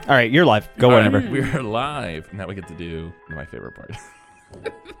All right, you're live. Go whenever. Right, we're live. Now we get to do my favorite part.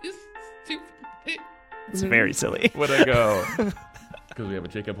 It's very silly. Where'd I go? Because we have a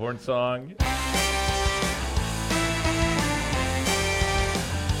Jacob Horn song.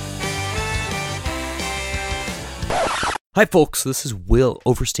 Hi folks, this is Will,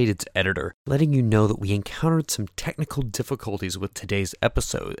 Overstated's editor, letting you know that we encountered some technical difficulties with today's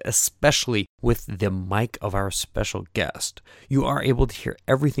episode, especially with the mic of our special guest. You are able to hear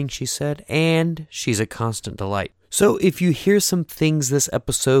everything she said, and she's a constant delight. So if you hear some things this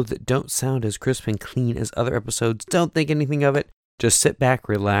episode that don't sound as crisp and clean as other episodes, don't think anything of it. Just sit back,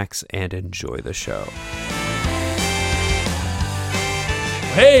 relax, and enjoy the show.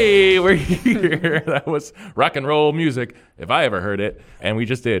 Hey, we're here. That was rock and roll music, if I ever heard it. And we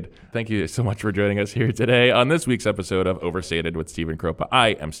just did. Thank you so much for joining us here today on this week's episode of Overstated with Stephen Kropa. I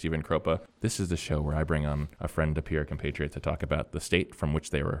am Stephen Kropa. This is the show where I bring on a friend, a peer, a compatriot to talk about the state from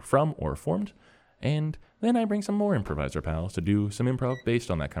which they were from or formed. And then I bring some more improviser pals to do some improv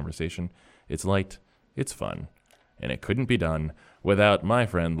based on that conversation. It's light, it's fun, and it couldn't be done without my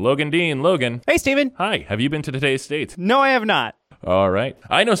friend Logan Dean. Logan. Hey, Steven. Hi, have you been to today's state? No, I have not. All right.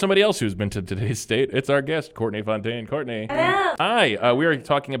 I know somebody else who's been to today's state. It's our guest, Courtney Fontaine. Courtney. Hello. Hi. We are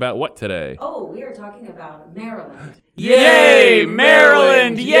talking about what today? Oh, we are talking about Maryland. Yay,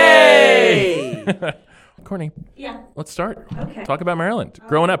 Maryland! Yay! Courtney, Yeah. let's start. Okay. Talk about Maryland.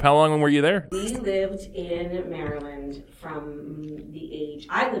 Growing up, how long were you there? We lived in Maryland from the age,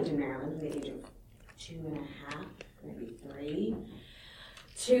 I lived in Maryland from the age of 2.5, maybe 3,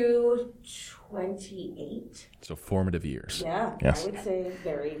 to 28. So formative years. Yeah, Yes. I would say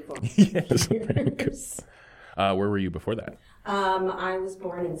very formative Yes, very good. years. Where were you before that? I was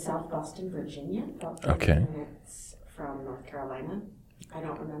born in South Boston, Virginia, about 30 Okay. minutes from North Carolina. I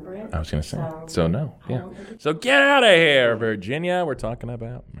don't remember it. I was going to say. So, So no. I Yeah. don't think it's- So get out of here, Virginia. We're talking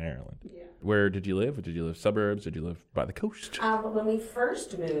about Maryland. Yeah. Where did you live? Did you live suburbs? Did you live by the coast? When we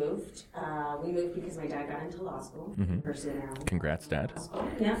first moved, we moved because my dad got into law school. University of Maryland. Congrats, Dad.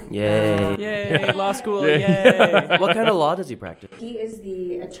 Yeah. Yay. Yay, law school, Yay. yay. What kind of law does he practice? He is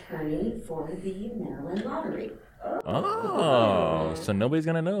the attorney for the Maryland Lottery. Oh, so nobody's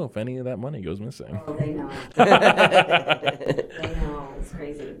going to know if any of that money goes missing. Oh, they know. They know. It's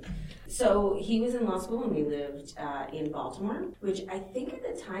crazy. So he was in law school and we lived in Baltimore, which I think at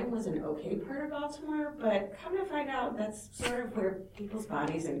the time was an okay part of Baltimore, but come to find out that's sort of where people's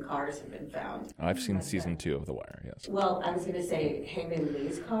bodies and cars have been found. I've seen season 2 of The Wire, yes. Well, I was going to say Hangman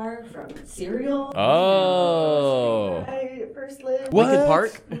Lee's car from Serial. Oh. I first lived. What? Lincoln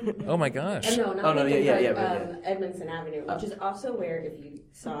Park? Oh my gosh. No, not Oh, no, Lincoln, yeah, but, Edmondson Avenue, which is also where, if you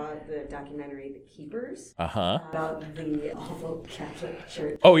saw the documentary The Keepers, Uh-huh. about the awful Catholic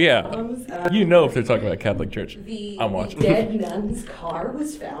church. Oh, yeah. problems, You know if they're talking about Catholic Church. The I'm watching. dead nun's car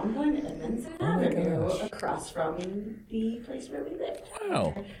was found on Edmondson Oh my Avenue gosh. across from the place where we lived.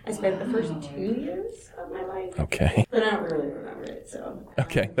 Wow. I spent the first 2 years of my life, Okay. but I don't really remember it, so.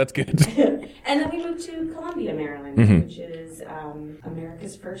 Okay, that's good. And then we moved to Columbia, Maryland, Mhm. which is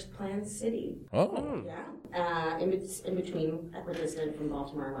America's first planned city. Oh. Yeah. In between equidistant from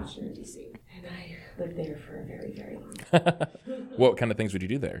Baltimore and Washington, D.C. And I lived there for a very, very long time. What kind of things would you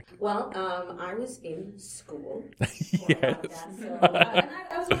do there? Well, I was in school. Yes.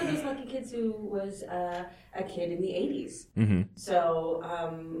 I was one of those lucky kids who was a kid in the 80s. Mm-hmm. So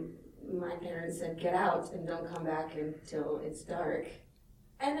my parents said, get out and don't come back until it's dark.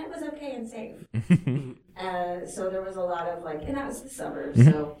 And it was okay and safe. So there was a lot of and that was the suburbs.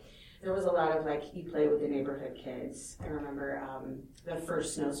 So there was a lot of you play with the neighborhood kids. I remember the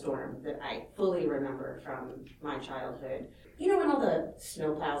first snowstorm that I fully remember from my childhood. You know when all the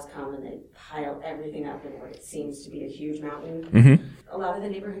snowplows come and they pile everything up in what seems to be a huge mountain? Mm-hmm. A lot of the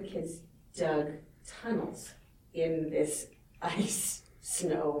neighborhood kids dug tunnels in this ice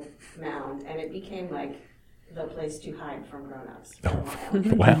snow mound, and it became the place to hide from grown-ups for a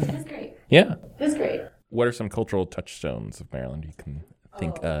while. Wow. It was great. Yeah. It was great. What are some cultural touchstones of Maryland you can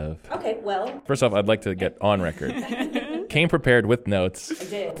think of? Okay, well, First off, I'd like to get on record. Came prepared with notes. I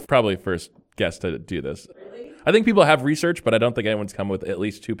did. Probably first guest to do this. Really? I think people have research, but I don't think anyone's come with at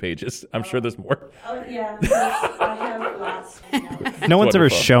least 2 pages. I'm sure there's more. Oh, yeah. I have lots of notes. No one's ever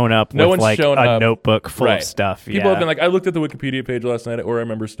Wonderful. shown up No with one's shown a up. notebook full Right. of stuff. People have been like, I looked at the Wikipedia page last night, or I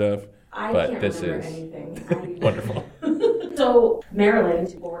remember stuff. I But can't this remember is anything. Wonderful. So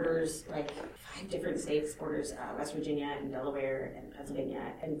Maryland borders 5 different states, borders West Virginia and Delaware and Pennsylvania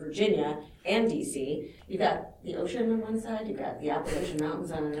and Virginia and D.C. You've got the ocean on one side, you've got the Appalachian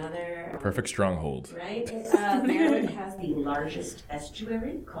Mountains on another. Perfect stronghold. Right? Maryland has the largest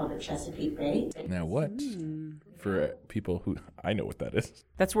estuary called the Chesapeake Bay. Now what? for people who I know what that is.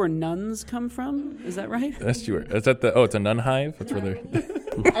 That's where nuns come from? Is that right? Estuary. Is that it's a nun hive? That's where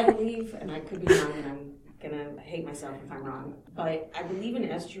they're. I believe, and I could be wrong, and I'm going to hate myself if I'm wrong, but I believe an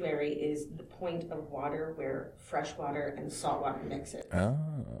estuary is the point of water where fresh water and salt water mix it. Oh.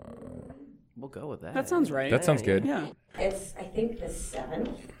 We'll go with that. That sounds right. That sounds good. Yeah. It's, I think, the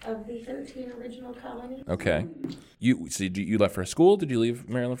 7th of the 13 original colonies. Okay. You left for school? Did you leave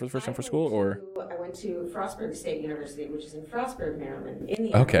Maryland for the first time for school, or? I went to Frostburg State University, which is in Frostburg, Maryland, in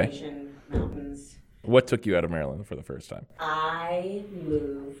the Okay. Appalachian Mountains. What took you out of Maryland for the first time? I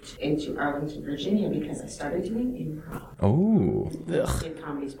moved into Arlington, Virginia, because I started doing improv. Oh. Did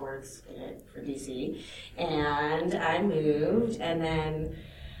comedy sports for DC, and I moved, and then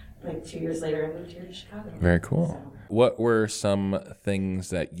like 2 years later, I moved here to Chicago. Very cool. So. What were some things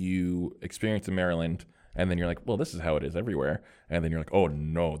that you experienced in Maryland, and then you're like, well, this is how it is everywhere, and then you're like, oh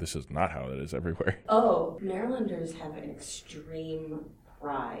no, this is not how it is everywhere? Oh, Marylanders have an extreme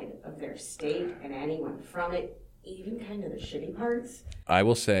pride of their state and anyone from it, even kind of the shitty parts. I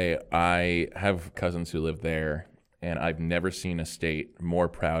will say I have cousins who live there, and I've never seen a state more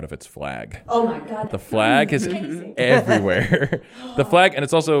proud of its flag. Oh my God. The flag is amazing. everywhere. The flag, and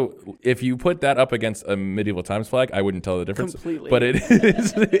it's also, if you put that up against a medieval times flag, I wouldn't tell the difference. Completely. But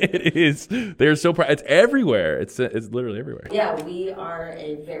it is, they're so proud. It's everywhere. It's literally everywhere. Yeah, we are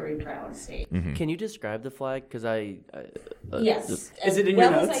a very proud state. Mm-hmm. Can you describe the flag? Because Yes. Is it in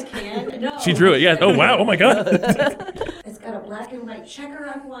well your as notes? I can. No. She drew it, yes. Oh, wow. Oh, my God. It's got a black and white checker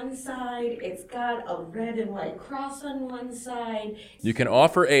on one side. It's got a red and white cross on one side. You can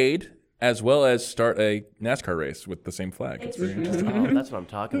offer aid as well as start a NASCAR race with the same flag. It's very interesting. oh, that's what I'm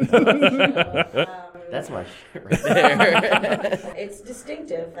talking about. That's my shit right there. It's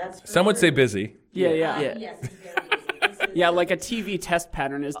distinctive. That's for Some would sure. say busy. Yeah. Yeah. Yes, it's very easy. This is- Yeah, like a TV test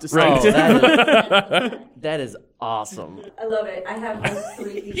pattern is Oh, distinctive. that is awesome. I love it. I have like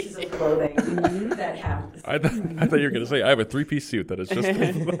 3 pieces of clothing that have this. I thought you were going to say, I have a 3-piece suit that is just.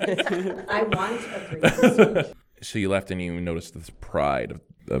 I want a 3-piece suit. So you left and you noticed this pride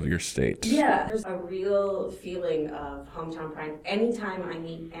of your state. Yeah, there's a real feeling of hometown pride. Anytime I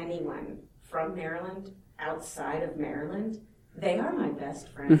meet anyone from Maryland, outside of Maryland, they are my best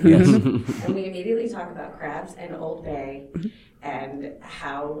friends. Yes. And we immediately talk about crabs and Old Bay and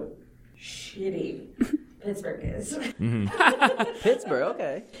how shitty Pittsburgh is. Pittsburgh,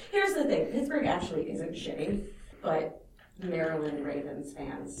 okay. Here's the thing, Pittsburgh actually isn't shitty, but Maryland Ravens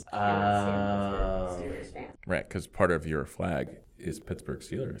fans cannot stand Pittsburgh Steelers fans. Right, because part of your flag is Pittsburgh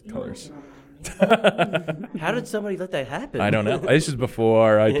Steelers colors. How did somebody let that happen? I don't know. This is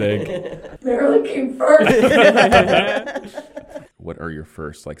before, I think. Maryland came first. What are your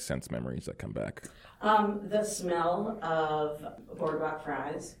first sense memories that come back? The smell of boardwalk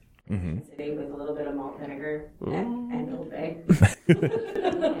fries. City with a little bit of malt vinegar and Old Bay.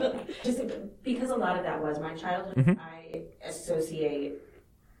 Just because a lot of that was my childhood, I associate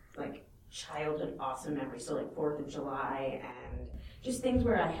childhood awesome memories. So 4th of July and just things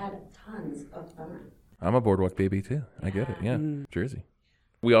where I had tons of fun. I'm a boardwalk baby too. I get it. Yeah, Jersey.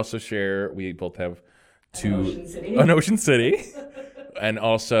 We also we both have Ocean City. An Ocean City. And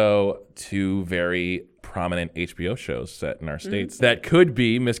also 2 very prominent HBO shows set in our states that could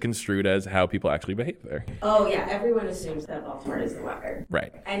be misconstrued as how people actually behave there. Oh yeah, everyone assumes that Baltimore is the Wire.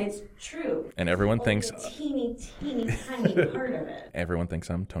 Right. And it's true. And everyone Only thinks a teeny tiny part of it. everyone thinks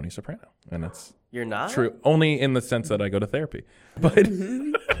I'm Tony Soprano, and that's You're not? true only in the sense that I go to therapy. But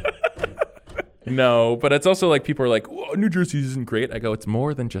no, but it's also people are like, "Whoa, New Jersey isn't great." I go, it's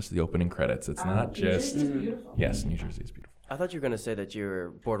more than just the opening credits. It's not New just Jersey's beautiful. yes, New Jersey is beautiful. I thought you were going to say that you're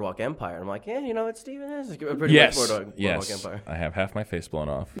Boardwalk Empire. I'm like, it's Steven is pretty Yes, much Boardwalk yes. Empire. I have half my face blown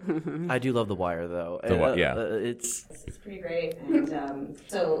off. I do love The Wire, though. Yeah. It's It's pretty great. And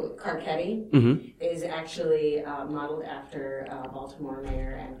so Carcetti is actually modeled after Baltimore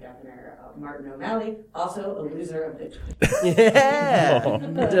Mayor and Governor Martin O'Malley, also a loser of the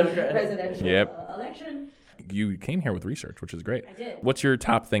presidential election. You came here with research, which is great. I did. What's your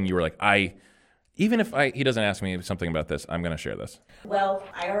top thing you were like, even if he doesn't ask me something about this, I'm going to share this. Well,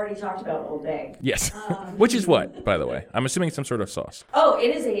 I already talked about Old Bay. Yes. Which is what, by the way? I'm assuming some sort of sauce. Oh,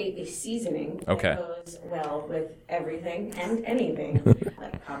 it is a seasoning Okay. that goes well with everything and anything,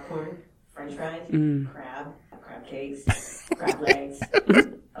 like popcorn, french fries, crab cakes, crab legs,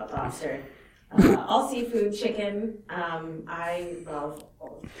 a lobster, all seafood, chicken. I love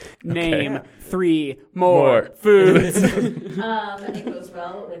all. Name 3 more foods. It goes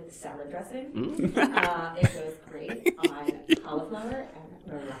well with salad dressing. It goes great on cauliflower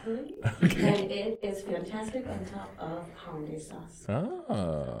and broccoli. And it is fantastic on top of hollandaise sauce.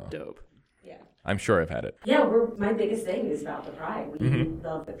 Oh. Dope. Yeah. I'm sure I've had it. Yeah, my biggest thing is about the pride. We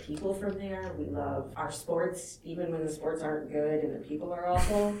love the people from there. We love our sports, even when the sports aren't good and the people are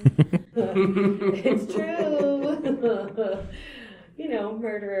awful. It's true. You know,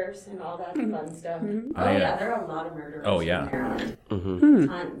 murderers and all that fun stuff. Oh, yeah, there are a lot of murderers in Maryland.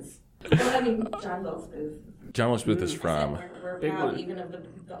 Tons. Well, I mean, John Wilkes Booth. John Wilkes Booth is from... We're proud even of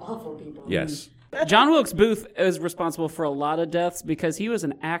the awful people. Yes. John Wilkes Booth is responsible for a lot of deaths because he was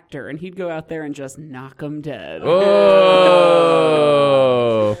an actor and he'd go out there and just knock them dead. Oh!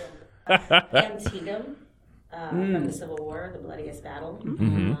 Antietam from the Civil War, the bloodiest battle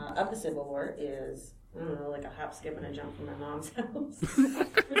of the Civil War is, I don't know, like a hop, skip, and a jump from my mom's house,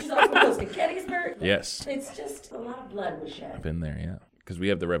 which is also close to Gettysburg. Yes. It's just a lot of blood was shed. I've been there, yeah. Because we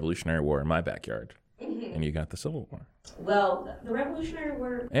have the Revolutionary War in my backyard. And you got the Civil War. Well, the Revolutionary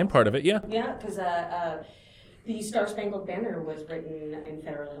War... And part of it, yeah. Yeah, because the Star-Spangled Banner was written in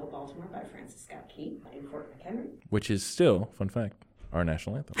Federal Hill, Baltimore by Francis Scott Key in Fort McHenry. Which is still, fun fact, our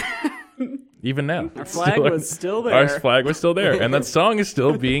national anthem. Even now. Our flag was still there. Our flag was still there. And that song is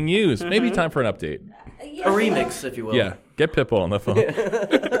still being used. Maybe time for an update. Yeah, A remix, if you will. Yeah. Get Pitbull on the phone.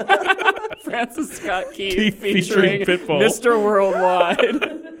 Francis Scott Key Key featuring Pitbull. Mr.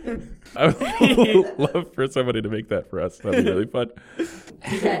 Worldwide. I would love for somebody to make that for us. That'd be really fun.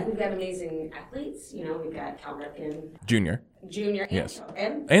 We've got amazing athletes. You know, we've got Cal Ripken, Junior. Junior, Yes.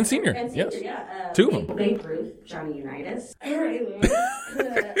 and senior. and Yes. senior, yeah. Two of them. Babe Ruth, Johnny Unitas,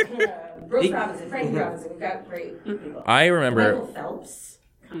 Brooks Robinson, Frankie Robinson. We've got great people. I remember... Michael Phelps.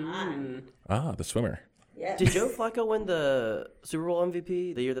 Come on. The swimmer. Yeah. Did Joe Flacco win the Super Bowl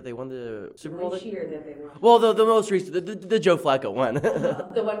MVP the year that they won the Super Bowl? Which year that they won? Well, the most recent, the Joe Flacco one.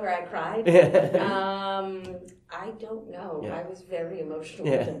 The one where I cried? I don't know. Yeah. I was very emotional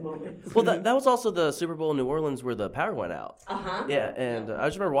Yeah. at that moment. Well, that was also the Super Bowl in New Orleans where the power went out. Uh-huh. Yeah, and I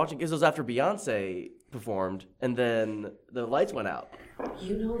just remember watching, because it was after Beyonce performed, and then the lights went out.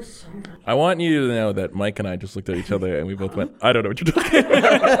 You know so much. I want you to know that Mike and I just looked at each other and we both went, I don't know what you're talking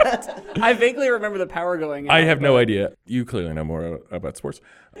about. I vaguely remember the power going out. I have no idea. You clearly know more about sports.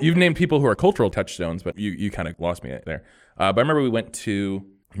 You've named people who are cultural touchstones, but you kind of lost me there. But I remember we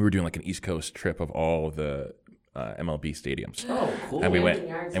were doing like an East Coast trip of all of the MLB stadiums. Oh, cool. And we went,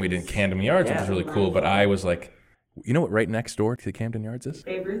 Camden Yards and we did was- Camden Yards, which Yeah. was really cool. But I was like, you know what right next door to the Camden Yards is?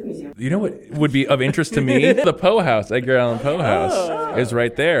 Babe Ruth Museum. You know what would be of interest to me? The Poe House, Edgar Allan Poe House, is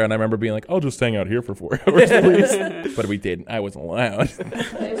right there. And I remember being like, I'll just hang out here for 4 hours, please. But we didn't. I wasn't allowed.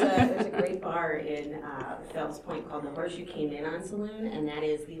 There's a great bar in Fells Point called the Horseshoe Came In On Saloon, and that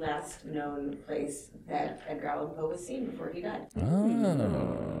is the last known place that Edgar Allan Poe was seen before he died.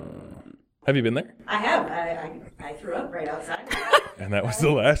 Have you been there? I have. I threw up right outside. And that was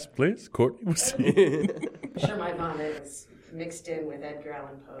the last place Courtney was seen. I'm sure my vomit was mixed in with Edgar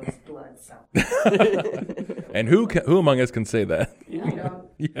Allan Poe's blood, so And who among us can say that? I don't.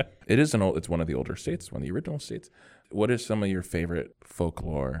 Yeah, it's one of the older states, one of the original states. What is some of your favorite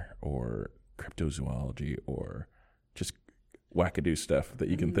folklore or cryptozoology or just wackadoo stuff that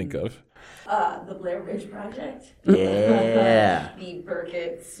you can think of? The Blair Witch Project. Yeah. The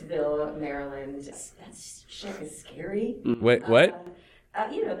Burkittsville, Maryland. That shit is scary. Wait, what?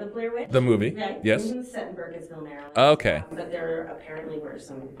 You know, the Blair Witch. The movie, Right? yes. Mhm, set in Burkittsville, Maryland. Okay. But there apparently were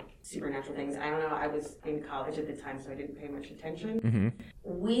some supernatural things. I don't know. I was in college at the time, so I didn't pay much attention. Mm-hmm.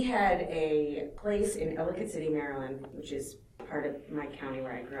 We had a place in Ellicott City, Maryland, which is part of my county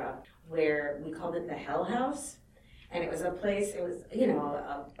where I grew up, where we called it the Hell House. And it was a place, it was, you know,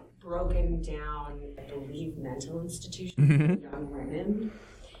 a broken down, I believe, mental institution for young women.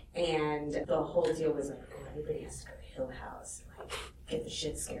 And the whole deal was like, oh, everybody has to go to Hill House, like, get the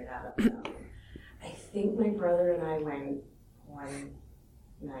shit scared out of them. I think my brother and I went one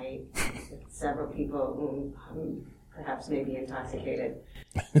night with several people who perhaps maybe intoxicated.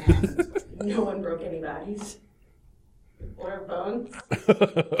 And no one broke any bodies or bones.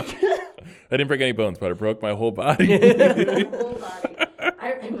 I didn't break any bones, but I broke my whole body. My whole body.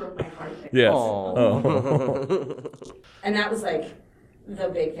 I broke my heart. Yes. Aw. Oh. And that was like the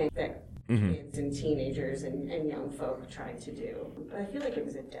big thing that kids and teenagers and young folk tried to do. But I feel like it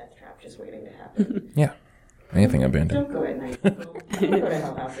was a death trap just waiting to happen. Yeah. Anything abandoned. Don't go at night. Don't go to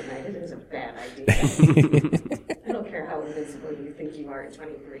Hell House at night. It is a bad idea. I don't care how invincible you think you are at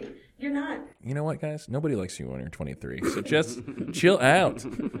 23. You're not. You know what, guys? Nobody likes you when you're 23. So just chill out.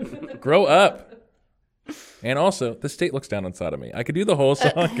 Grow up. And also, the state looks down on sodomy. I could do the whole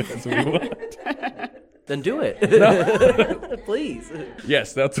song, guys, if you want. Then do it. Please.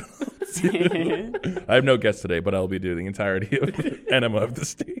 Yes, that's. I have no guests today, but I'll be doing the entirety of Enema of the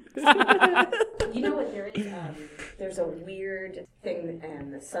State. You know what? There's there's a weird thing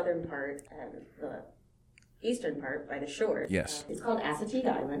in the southern part and the eastern part by the shore. Yes. It's called Assateague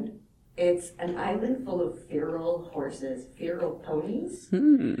Island. It's an island full of feral horses, feral ponies.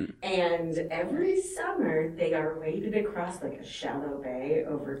 And every summer they are waded across like a shallow bay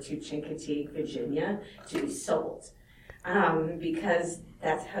over to Chincoteague, Virginia to be sold. Because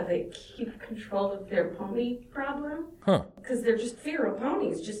that's how they keep control of their pony problem. Huh. Because they're just feral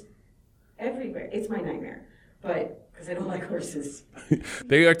ponies, just everywhere. It's my nightmare. But, because I don't like horses.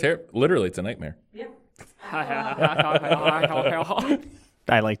 They are literally, it's a nightmare. Yeah.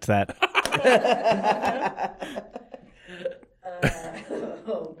 I liked that.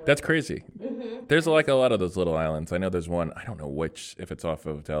 That's crazy. There's like a lot of those little islands. I know there's one, I don't know which, if it's off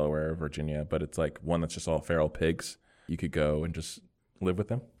of Delaware or Virginia, but it's like one that's just all feral pigs. You could go and just live with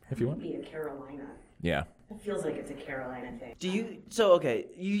them if you want. Be in Carolina. Yeah. It feels like it's a Carolina thing. Do you? So okay,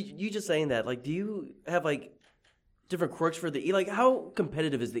 you just saying that. Like, do you have like different quirks for the like? How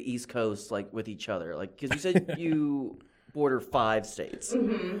competitive is the East Coast like with each other? Like, because you said you border 5 states,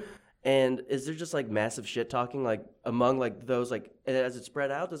 and is there just like massive shit talking like among like those like as it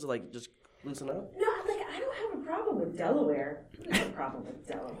spread out? Does it like just loosen up? No, like, I don't have a problem with Delaware. I don't have a problem with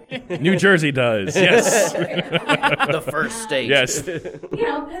Delaware. New Jersey does. Yes. The first state. Yes. You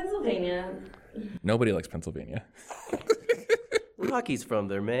know, Pennsylvania. Nobody likes Pennsylvania. Rocky's from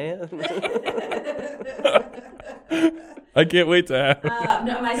there, man. I can't wait to have.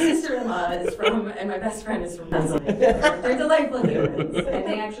 No, my sister-in-law is from, and my best friend is from Pennsylvania. They're delightful humans, and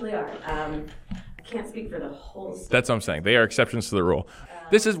they actually are. I can't speak for the whole state. That's what I'm saying. They are exceptions to the rule.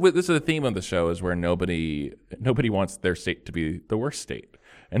 This is the theme of the show is where nobody wants their state to be the worst state,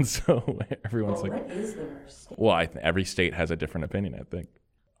 and so everyone's Well, like, what is the worst? well, every state has a different opinion. I think.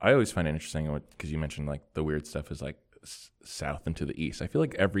 I always find it interesting because you mentioned like the weird stuff is like south and to the east. I feel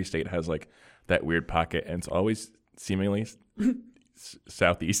like every state has like that weird pocket, and it's always seemingly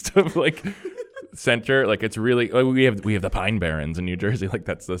southeast of like center. Like it's really we have the Pine Barrens in New Jersey. Like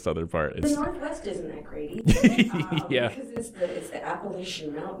that's the southern part. The It's Northwest isn't that great either. Yeah. Because it's the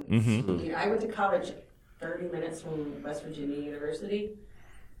Appalachian Mountains. You know, I went to college 30 minutes from West Virginia University.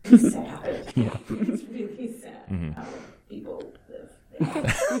 It's sad. It's really sad how people live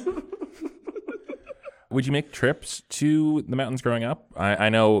there. Would you make trips to the mountains growing up? I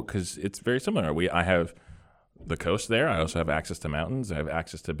know because it's very similar. I have the coast there. I also have access to mountains. I have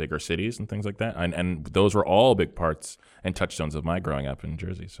access to bigger cities and things like that. And those were all big parts and touchstones of my growing up in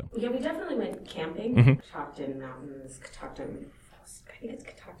Jersey. So Yeah, we definitely went camping. Catoctin Mountains, Catoctin Falls. I think it's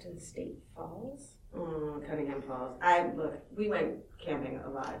Catoctin State Falls. Cunningham Falls. We went camping a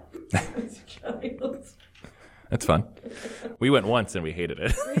lot when I was a child. that's fun. We went once and we hated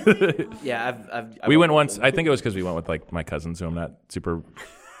it. Yeah, We went once. I think it was because we went with like my cousins, who I'm not super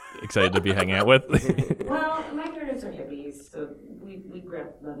excited to be hanging out with. Well, my parents are hippies, so we grew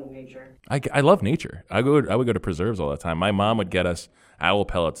up loving nature. I love nature. I would go to preserves all the time. My mom would get us owl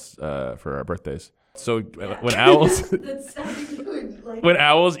pellets for our birthdays. So when owls That's stuff you would like. when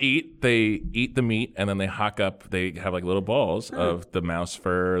owls eat, they eat the meat and then they hock up. They have like little balls of the mouse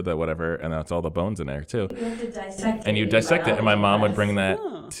fur, the whatever, and that's all the bones in there too. You have to dissect it. And you dissect it, and my mom would bring that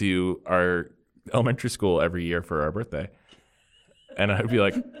to our elementary school every year for our birthday. And I'd be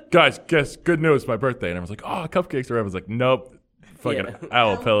like, guys, guess, good news, my birthday. And I was like, oh, cupcakes. Or I was like, nope, fucking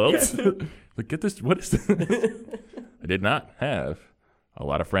owl pellets. Like, get this, what is this? I did not have a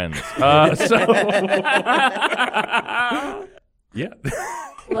lot of friends. Yeah.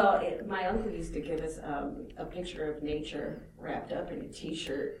 Well, my uncle used to give us a picture of nature wrapped up in a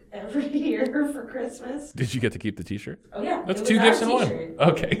T-shirt every year for Christmas. Did you get to keep the T-shirt? Oh yeah, That's it was 2 our gifts in T-shirt. one.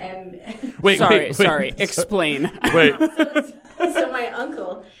 Okay. And Wait, Sorry. Explain. Wait. so my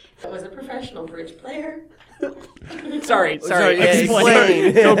uncle was a professional bridge player. Sorry. yeah,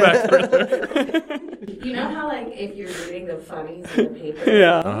 Explain. Go back further. You know how, like, if you're reading the funnies in the paper,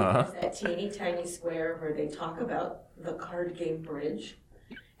 there's that teeny tiny square where they talk about the card game bridge,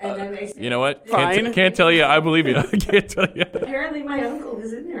 and then they say, You know what? Fine. Can't tell you. I believe you. I can't tell you. apparently my uncle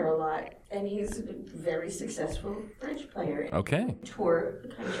is in there a lot, and he's a very successful bridge player. Okay. Tour the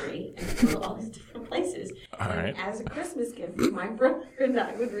country and go to all these different places. All And right. as a Christmas gift, my brother and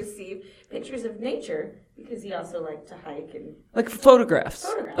I would receive pictures of nature because he also liked to hike and Like photographs.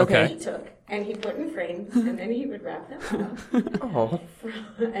 photographs Okay. that he took, and he put in frames, and then he would wrap them up,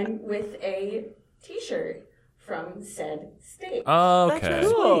 and with a T-shirt from said state. Okay. That's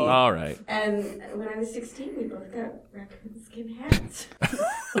cool. All right. And when I was 16, we both got raccoon skin hats.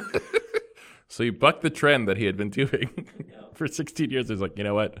 So you bucked the trend that he had been doing for 16 years. He's like, you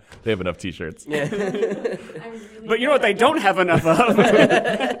know what? They have enough T-shirts. Yeah. But you know what they don't have enough of?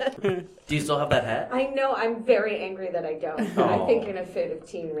 Do you still have that hat? I know. I'm very angry that I don't. Oh. I think in a fit of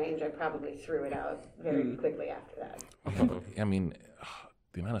teen range, I probably threw it out very quickly after that. I mean,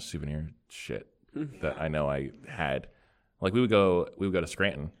 the amount of souvenir shit that I know I had. Like we would go to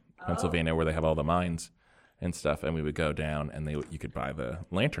Scranton, Pennsylvania, where they have all the mines and stuff, and we would go down, and you could buy the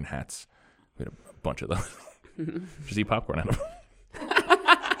lantern hats. We had a bunch of those. Just eat popcorn out of them.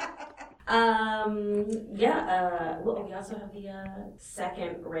 Well, we also have the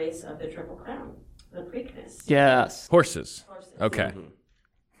second race of the Triple Crown, the Preakness. Yes. Horses. Horses. Okay.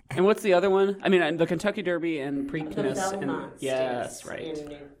 And what's the other one? I mean, the Kentucky Derby and The Preakness. Belmont Yes, Stakes right. in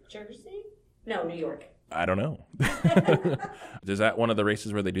New Jersey? No, New York. I don't know. Is that one of the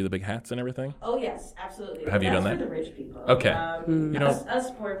races where they do the big hats and everything? Oh, yes, absolutely. Have you That's done that? for the rich people. Okay. You know-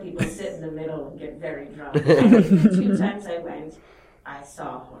 us poor people sit in the middle and get very drunk. The 2 times I went, I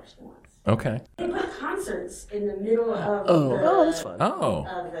saw a horse once. Okay. They put concerts in the middle of Oh, that's fun. Oh.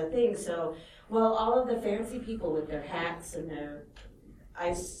 of the thing. So, well, all of the fancy people with their hats and their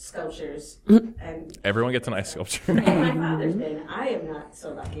ice sculptures, and Everyone gets an ice sculpture. my father's been. I am not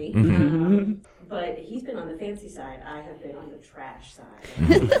so lucky. But he's been on the fancy side. I have been on the trash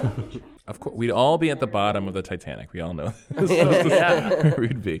side. Of course, we'd all be at the bottom of the Titanic. We all know this. Where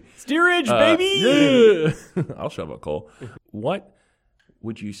we'd be. Steerage, baby! Yeah. I'll shovel coal. What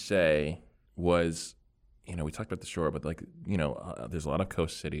would you say was, we talked about the shore, but there's a lot of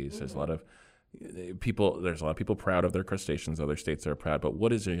coast cities. There's a lot of people. There's a lot of people proud of their crustaceans. Other states are proud. But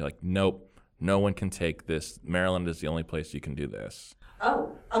what is it like? Nope, no one can take this. Maryland is the only place you can do this.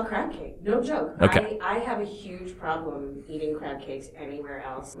 Oh, a crab cake. No joke. Okay. I have a huge problem eating crab cakes anywhere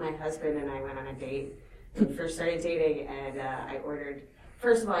else. My husband and I went on a date when we first started dating, and I ordered,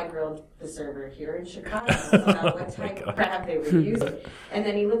 first of all, I grilled the server here in Chicago about what type of crab they were using. And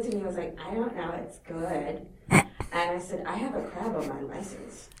then he looked at me and was like, I don't know, it's good. And I said, I have a crab on my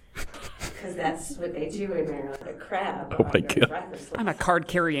license. Because that's what they do in Maryland, a crab. Oh my on your God. driver's license. I'm a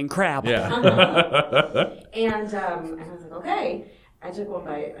card-carrying crab. Yeah. And I was like, okay. I took one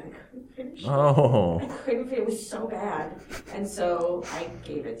bite and I couldn't finish it. Oh. I couldn't finish it. It was so bad. And so I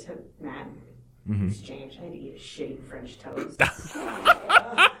gave it to Matt in exchange. I had to eat a shitty French toast.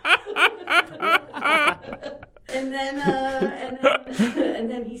 and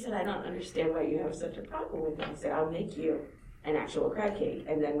then he said, I don't understand why you have such a problem with it. I said, I'll make you an actual crab cake.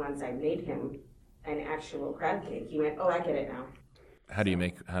 And then once I made him an actual crab cake, he went, oh, I get it now.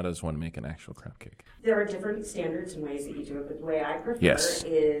 How does one make an actual crab cake? There are different standards and ways that you do it, but the way I prefer Yes.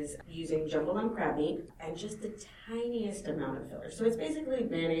 is using jumbled on crab meat and just the tiniest amount of filler. So it's basically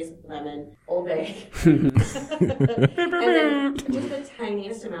mayonnaise, lemon, Old Bay, and then just the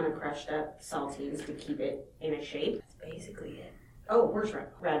tiniest amount of crushed up saltines to keep it in a shape. That's basically it. Oh,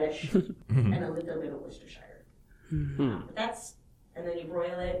 horseradish and a little bit of Worcestershire. But and then you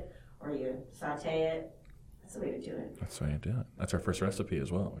broil it or you saute it. That's the way to do it. That's the way you do it. That's our first recipe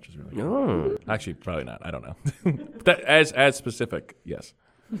as well, which is really cool. Oh. Actually, probably not. I don't know. That, as specific, yes.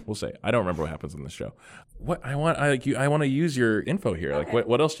 We'll say. I don't remember what happens in the show. What I want to use your info here. Like,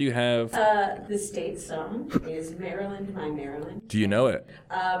 what else do you have? The state song is Maryland, My Maryland. Do you know it?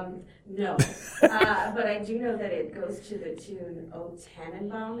 No. But I do know that it goes to the tune O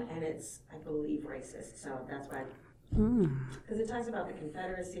Tannenbaum, and it's, I believe, racist. So that's why. Because it talks about the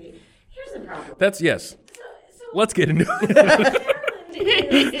Confederacy. Here's the problem. That's yes. So Let's get into it.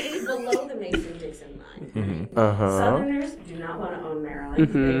 Maryland is below the Mason-Dixon line. Southerners do not want to own Maryland.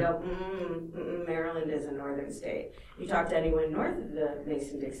 They go, Maryland is a northern state. You talk to anyone north of the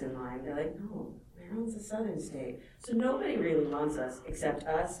Mason-Dixon line, they're like, no, Maryland's a southern state. So nobody really wants us except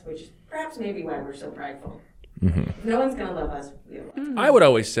us, which is perhaps maybe why we're so prideful. If no one's going to love us, we love us. I would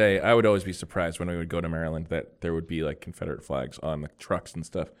always be surprised when we would go to Maryland that there would be like Confederate flags on the trucks and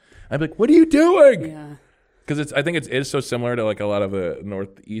stuff. I'd be like, what are you doing? Yeah. Because I think it is so similar to like a lot of the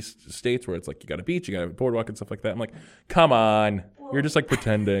Northeast states where it's like you got a beach, you got a boardwalk and stuff like that. I'm like, come on, you're just like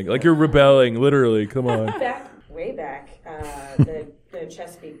pretending, like you're rebelling, literally. Come on. Way back, the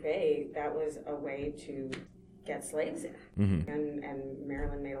Chesapeake Bay, that was a way to get slaves in. And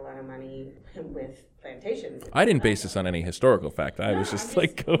Maryland made a lot of money with plantations. I didn't base this on any historical fact. I was just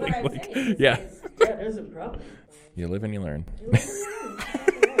like going what I'm like, saying is, yeah. There's a problem. You live and you learn.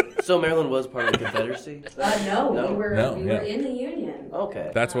 So Maryland was part of the Confederacy? No, No. we were No, we yeah. were in the Union. Okay.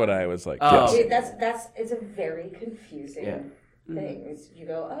 That's what I was like. Oh. Yes. It's a very confusing Yeah. thing. You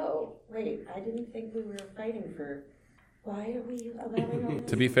go, oh wait, I didn't think we were fighting for Why are we allowing all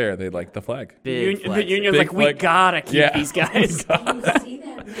this? To be fair, they like the flag. Big The flex. union's Big like, we flag. gotta keep Yeah. these guys. Can you see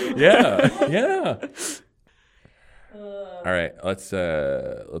that? Yeah. All right, let's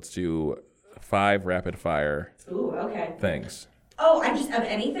do 5 rapid fire Ooh, okay. things. Oh, I just have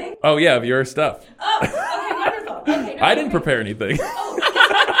anything? Oh yeah, of your stuff. Oh, okay, wonderful. Okay, no, I didn't prepare anything.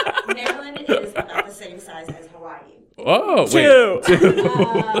 Oh, Maryland is about the same size as Hawaii. Oh, wait. 2.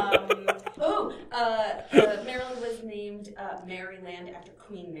 Maryland was named Maryland after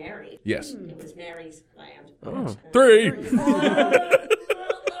Queen Mary. Yes. It was Mary's land. 3.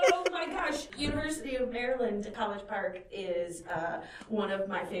 Oh my gosh. University of Maryland College Park is one of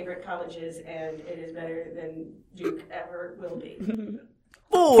my favorite colleges, and it is better than Duke ever will be.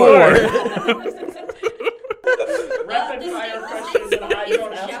 4. Rapid fire questions and I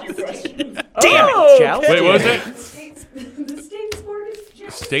don't ask you questions. Damn it, jousting. Wait, what was it? The state sport is jousting.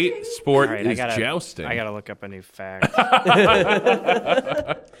 State sport All right, is jousting. I gotta look up a new fact.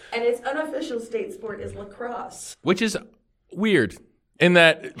 And its unofficial state sport is lacrosse. Which is weird in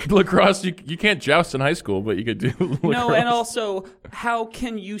that lacrosse, you can't joust in high school, but you could do lacrosse. No, and also, how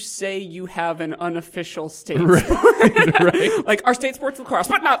can you say you have an unofficial state Right. sport? Right? Like, our state sport's lacrosse,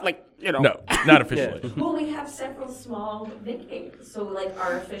 but not like, you know. No, not officially. Well, we have several small nicknames. So, like,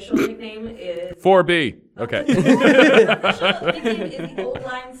 our official nickname is... 4B. Okay. Official nickname is the Old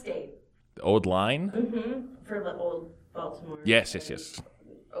Line State. The old line? For the old Baltimore. Yes.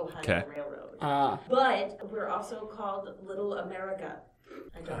 Ohio Okay. Railroad. Ah. But we're also called Little America.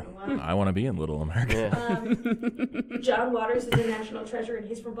 I don't know why. I want to be in Little America. John Waters is a national treasure, and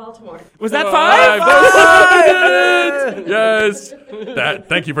he's from Baltimore. Was that 5? Yes.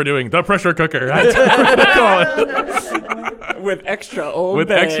 Thank you for doing the pressure cooker. With extra Old With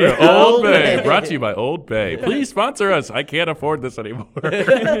Bay. extra Old Bay. Brought to you by Old Bay. Please sponsor us. I can't afford this anymore.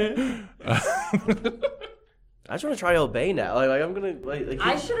 I just want to try Old Bay now. Like I'm gonna like.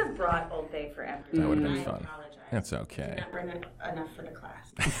 I should have brought Old Bay for after. That would have been I fun. apologize. That's okay. Not bring enough for the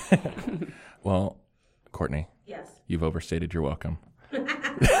class. Well, Courtney, Yes. you've overstated your welcome.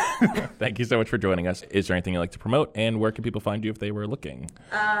 Thank you so much for joining us. Is there anything you'd like to promote, and where can people find you if they were looking?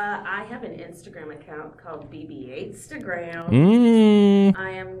 I have an Instagram account called BB8stagram. I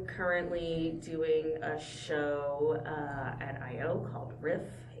am currently doing a show at I.O. called Riff,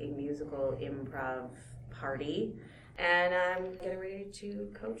 a musical improv party. And I'm getting ready to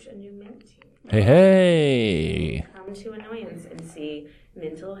coach a new MINT team. Hey. Come to Annoyance and see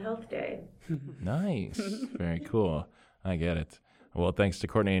Mental Health Day. Nice. Very cool. I get it. Well, thanks to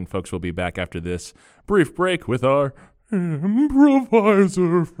Courtney, and folks, we'll be back after this brief break with our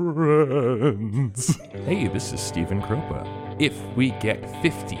improviser friends. Hey, this is Stephen Kropa. If we get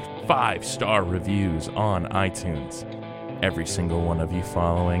 50 5-star reviews on iTunes, every single one of you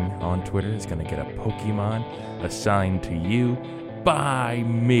following on Twitter is going to get a Pokemon assigned to you by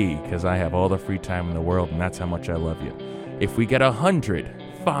me, because I have all the free time in the world, and that's how much I love you. If we get 100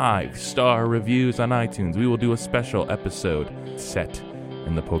 5-star reviews on iTunes, we will do a special episode set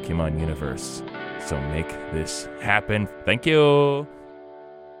in the Pokemon universe. So make this happen. Thank you.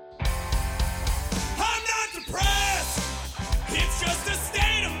 I'm not depressed. It's just a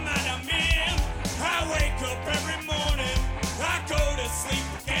state of mind I'm in. I wake up every morning. I go to sleep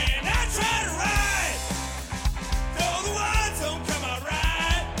again. I try to write, though the words don't come out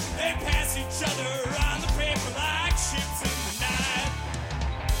right. They pass each other on the paper like ships in the night.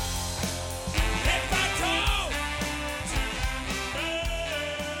 If I don't,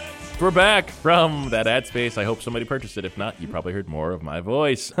 We're back from that ad space. I hope somebody purchased it. If not, you probably heard more of my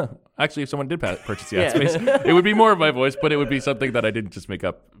voice. Actually, if someone did purchase the ad space, it would be more of my voice, but it would be something that I didn't just make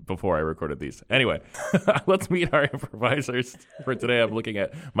up before I recorded these. Anyway, let's meet our improvisers for today. I'm looking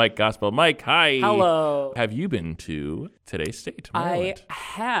at Mike Gospel. Mike, hi. Hello. Have you been to Today's State, I Maryland?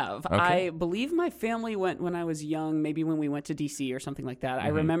 have. Okay. I believe my family went when I was young, maybe when we went to D.C. or something like that. I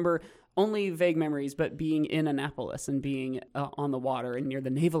remember only vague memories, but being in Annapolis and being on the water and near the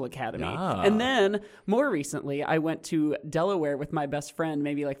Naval Academy. Ah. And then, more recently, I went to Delaware with my best friend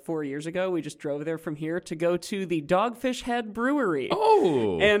maybe like 4 years ago. We just drove there from here to go to the Dogfish Head Brewery.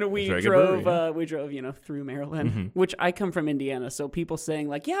 Oh. And we Very good drove, brewery, yeah. through Maryland, which I come from Indiana. So people saying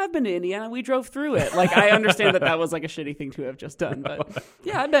like, yeah, I've been to Indiana. We drove through it. Like, I understand that was like a shitty thing to have just done. But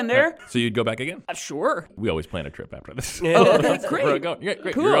yeah, I've been there. So you'd go back again? Sure. We always plan a trip after this. Oh, okay, great. We're going. Yeah,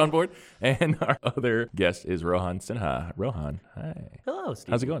 great. Cool. You're on board. And our other guest is Rohan Sinha. Rohan, hi. Hello,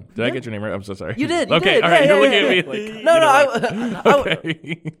 Steve. How's it going? Did I get your name right? I'm so sorry. You did. Okay, did. all right. Yeah, You're yeah, looking yeah. at me like. No, you no. know what?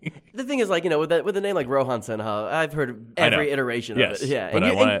 Okay. the thing is, like, with a name like Rohan Senha, I've heard I know. every iteration Yes, of it. Yeah, but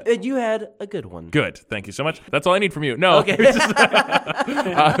and, I wanna- and you had a good one. Good. Thank you so much. That's all I need from you. No. Okay.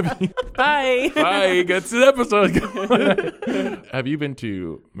 Bye. Bye. Get to the episode. Have you been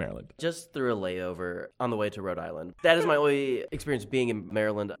to Maryland? Just through a layover on the way to Rhode Island. That is my only experience being in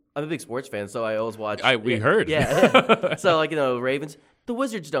Maryland. I'm a big sports fan, so I always watch. We heard. Yeah. So, like, Ravens. The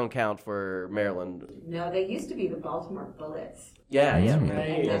Wizards don't count for Maryland. No, they used to be the Baltimore Bullets. Yeah, yeah. And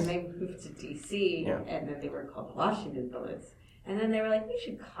then they moved to D.C., Yeah. and then they were called the Washington Bullets. And then they were like, we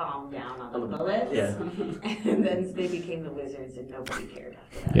should calm down on the Bullets. Yeah. And then they became the Wizards, and nobody cared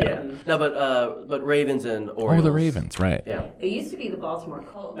after that. Yeah. No, but Ravens and Orioles. Oh, the Ravens, right. Yeah. It used to be the Baltimore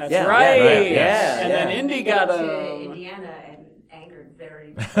Colts. That's Yeah, right. right, yeah, And yeah. then Indy They got went to a. Indiana and angered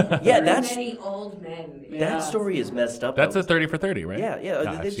very, Yeah, that's many old men. that story is messed up. That's though. a 30 for 30, right? Yeah, yeah. No, They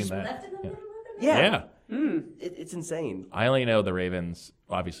I've seen just that. Left in the middle of the Yeah. Yeah. It's insane. I only know the Ravens,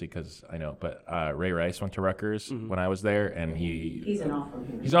 obviously, because I know, but Ray Rice went to Rutgers when I was there, and He's an awful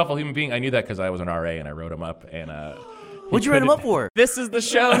human. he's an awful human being. I knew that because I was an RA, and I wrote him up, and What'd you write him up for? This is the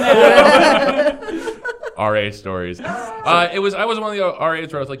show now. RA stories. I was one of the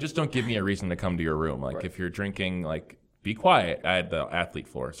RAs where I was like, just don't give me a reason to come to your room. Like, if you're drinking, like, be quiet. I had the athlete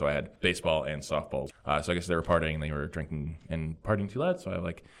floor, so I had baseball and softball. So I guess they were partying, and they were drinking and partying too loud. So I was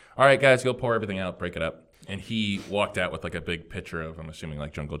like, all right, guys, go pour everything out, break it up. And he walked out with like a big pitcher of, I'm assuming,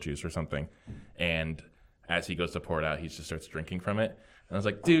 like jungle juice or something. And as he goes to pour it out, he just starts drinking from it. And I was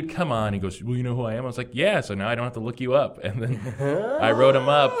like, dude, come on. He goes, well, you know who I am? I was like, yeah, so now I don't have to look you up. And then I wrote him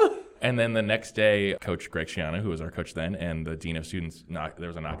up. And then the next day, Coach Greg Schiano, who was our coach then, and the dean of students, there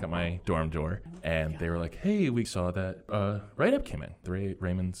was a knock at my dorm door. And they were like, hey, we saw that write-up came in,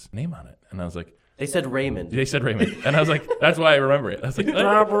 Raymond's name on it. And I was like, They said Raymond. they said Raymond. And I was like, that's why I remember it. I was like, and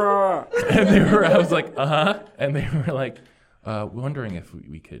I was like, uh-huh. And they were like, wondering if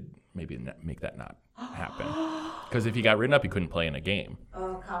we could maybe make that not happen. Because if he got written up, he couldn't play in a game.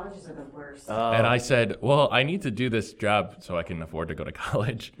 Oh, colleges are the worst. And I said, well, I need to do this job so I can afford to go to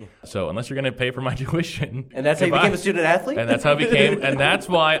college. So unless you're going to pay for my tuition. And that's how you became a student athlete? And that's how I became. And that's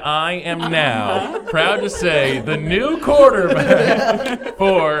why I am now proud to say the new quarterback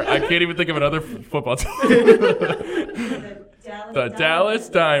for, I can't even think of another football team. The Dallas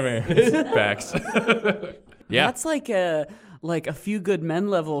Diamonds. Facts. Yeah. That's like a Few Good Men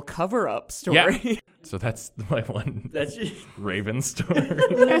level cover up story. Yeah. So that's my one That's Raven story.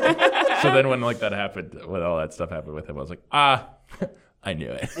 So then when like that happened, when all that stuff happened with him, I was like, I knew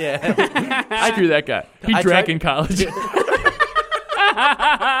it. yeah. I drew that guy. He I drank tried- in college. And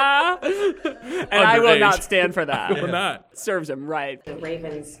I will Underage. not stand for that. Will not. Serves him right. The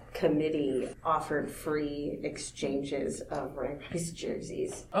Ravens committee offered free exchanges of Ray Rice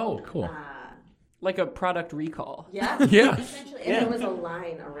jerseys. Oh, cool. Like a product recall. Yeah. Yeah. Essentially. And there was a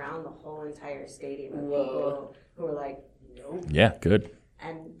line around the whole entire stadium of people who were like, nope. Yeah, good.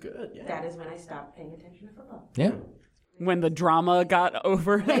 And that is when I stopped paying attention to football. Yeah. When the drama got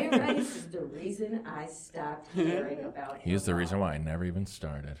over. Ray Rice is the reason I stopped caring about him. He's the reason why I never even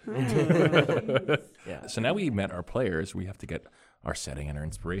started. Yeah. So now we met our players, we have to get our setting and our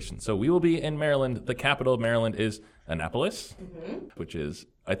inspiration. So we will be in Maryland. The capital of Maryland is Annapolis, which is,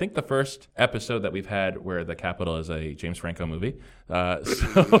 I think, the first episode that we've had where the capital is a James Franco movie.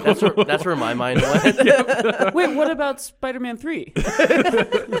 That's where my mind went. Wait, what about Spider-Man 3?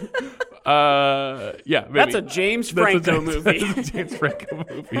 Yeah, maybe. That's a James Franco movie. That's a James Franco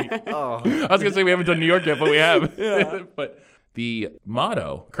movie. I was gonna say we haven't done New York yet, but we have. But the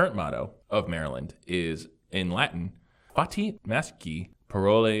current motto of Maryland is in Latin, "Fati masci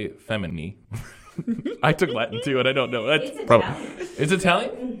parole femini." I took Latin too, and I don't know. That's It's probably Italian. it's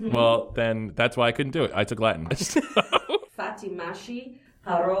Italian. Well, then that's why I couldn't do it. I took Latin. Fatimashi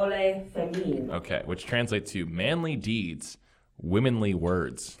parole femmin. Okay, which translates to manly deeds, womanly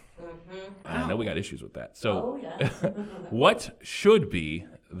words. I know we got issues with that. So, Oh, yeah. what should be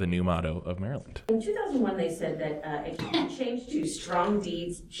the new motto of Maryland? In 2001, they said that it should be changed to strong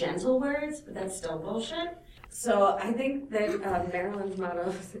deeds, gentle words, but that's still bullshit. So I think that Maryland's motto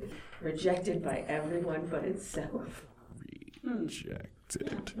is rejected by everyone but itself.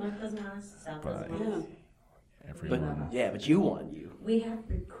 Rejected North doesn't want us, South By- doesn't want us. everyone. But you won. We have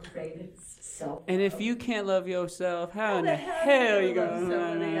the greatest self. And if you can't love yourself, how in the the hell are you going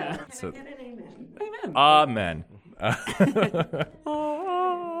to So- get an amen? Amen.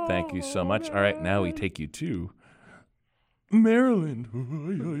 Amen. Thank you so much. All right, now we take you to Maryland.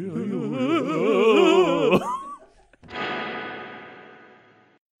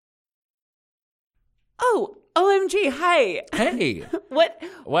 Oh, OMG, hi. Hey, What?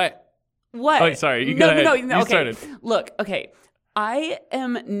 what? What? Oh, sorry, you no, go ahead. no, You okay. started. Look, okay. I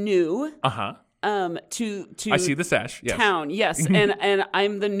am new Uh-huh. to I see the sash. Yes. town. Yes, and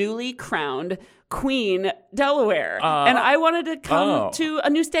I'm the newly crowned Queen Delaware, and I wanted to come to a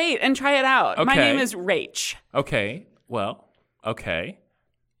new state and try it out. My Okay. name is Rach. Okay. Well, okay.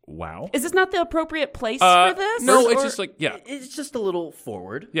 Wow. Is this not the appropriate place for this? No, Or- it's just like, yeah. It's just a little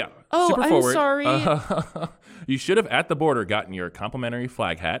forward. Yeah. Oh, super I'm forward. sorry. You should have at the border gotten your complimentary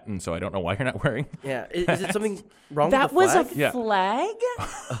flag hat, and so I don't know why you're not wearing. Yeah. Is it something wrong that with the was flag? a Yeah. flag.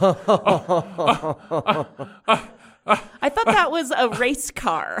 I thought that was a race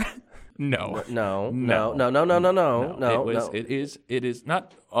car. No. No. It is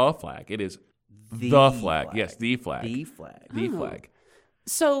not a flag. It is the flag. Yes, the flag. The flag. The flag.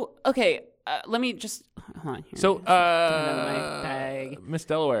 So okay, let me just hold on here. So, Get it out of my bag. Miss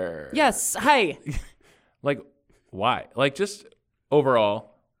Delaware. Yes. Hi. Like, why? Like, just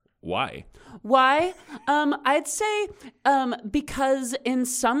overall, why? Why? I'd say because in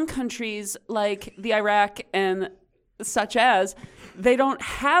some countries like the Iraq and such as, they don't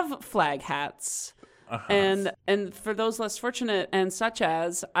have flag hats. And for those less fortunate and such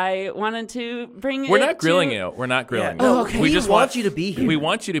as, I wanted to bring We're it not grilling to... you. We're not grilling no, you. okay. We just want you to be here. We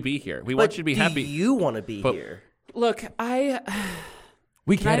want you to be here. We But want you to be happy. Do you want to be But- here? Look,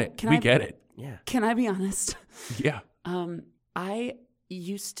 We get I- it. can We I- get it. Yeah. can I be honest? Yeah. I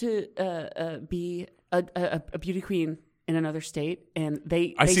used to be a beauty queen in another state, and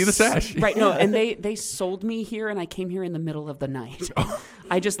they see the sash. right? No, and they sold me here, and I came here in the middle of the night.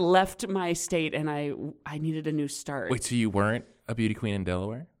 I just left my state, and I needed a new start. Wait, so you weren't a beauty queen in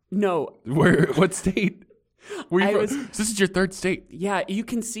Delaware? No, Where? What state? Were you I from? was- So this is your third state. yeah, you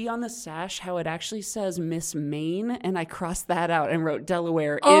can see on the sash how it actually says Miss Maine, and I crossed that out and wrote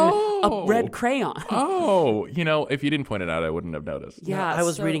Delaware in a red crayon. Oh, if you didn't point it out, I wouldn't have noticed. Yeah, I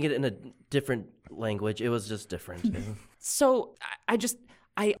was so- reading it in a different language. It was just different. So I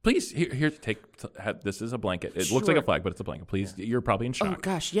Please, here, this is a blanket. It looks like a Sure. flag, but it's a blanket. Please, you're probably in shock. oh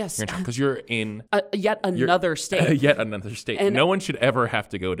gosh, yes, You're in shock because you're in yet another state. yet another state. And- no one should ever have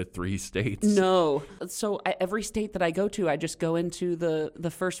to go to 3 states. No. So every state that I go to, I just go into the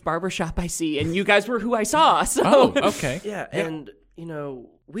first barbershop I see, and you guys were who I saw. So Oh, okay. Yeah, and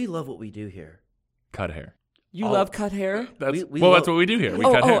we love what we do here. Cut hair. you love cut hair? That's We well. love- That's what we do here. We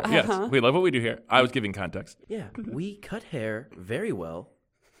Oh, cut oh, hair. uh-huh. Yes, we love what we do here. I was giving context. Yeah, we cut hair very well,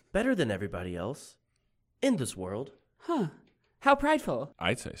 better than everybody else in this world. Huh. How prideful.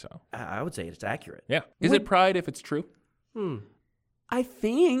 I'd say so. I would say it's accurate. Yeah. Is it pride if it's true? I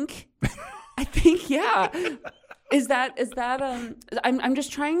think. Yeah. Is that I'm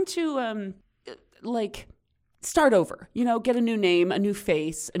just trying to start over. Get a new name, a new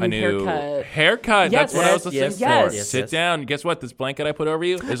face, a new haircut. Haircut. Yes. That's what I was listening Yes, for. yes, yes, Sit yes. down. Guess what? This blanket I put over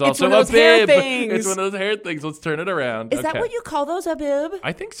you is also one of a those hair bib. things. It's one of those hair things. Let's turn it around. Is that what you call those, a bib?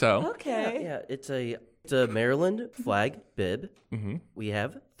 I think so. Okay. Yeah, it's a Maryland flag bib. Mm-hmm. We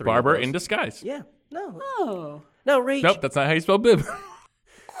have 3 Barber of those. in disguise. Yeah. No. Oh. No, Rach. Nope, that's not how you spell bib.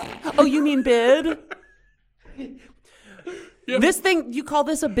 Oh, you mean bid? Yep. This thing, you call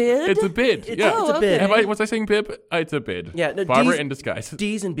this a bid? It's a bid. Yeah. it's a bid. Am I, was I saying bib? It's a bid. Yeah, no, Barber D's- in disguise.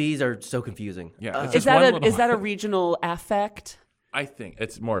 D's and B's are so confusing. Yeah. It's Is just that one a little- is that a regional affect? I think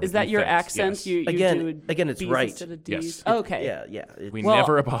it's more of Is a that your defense, accent? yes. You Again, do it's B's right. instead of D's? Yes. Okay. Yeah. We Well-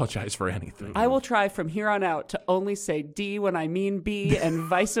 never apologize for anything. I will try from here on out to only say D when I mean B and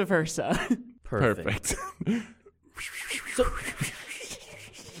vice versa. Perfect.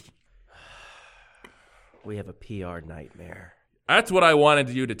 We have a PR nightmare. That's what I wanted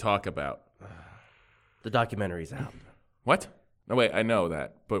you to talk about. The documentary's out. What? No, wait, I know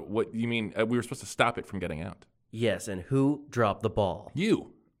that. But what you mean? We were supposed to stop it from getting out. Yes, and who dropped the ball?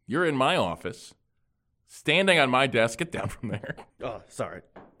 You. You're in my office, standing on my desk. Get down from there. Oh, sorry.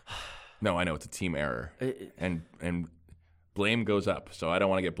 No, I know it's a team error, and blame goes up. So I don't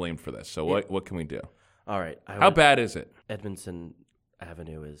want to get blamed for this. So what can we do? All right. How bad is it? Edmondson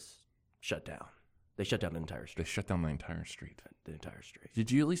Avenue is shut down. They shut down the entire They street. shut down the entire street. The entire street.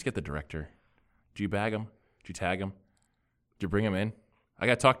 Did you at least get the director? Did you bag him? Did you tag him? Did you bring him in? I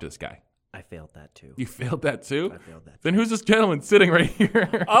got to talk to this guy. I failed that too. You failed that too? I failed that. Then who's this gentleman sitting right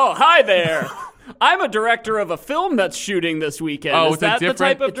here? Oh, hi there. I'm a director of a film that's shooting this weekend. Oh, Is it's a that the different-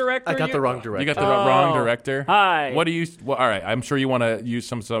 type of director? I got the you're- wrong director. You got the wrong Oh, director. hi. What do you? Well, all right. I'm sure you want to use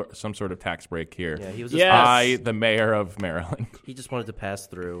some sort of tax break here. Yeah, he was just Yes. I, the mayor of Maryland. he just wanted to pass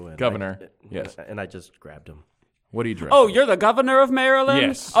through. And Governor, yes. And I just grabbed him. What do you direct? Oh, you're the governor of Maryland?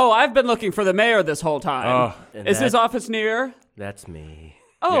 Yes. Oh, I've been looking for the mayor this whole time. And Is his that- office near? That's me.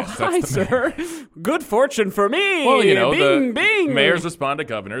 Oh, Yes, that's hi, the mayor. sir. Good fortune for me. Well, you know, bing, the bing. mayors respond to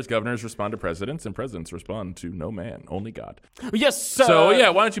governors, governors respond to presidents, and presidents respond to no man, only God. Yes, sir. So, yeah,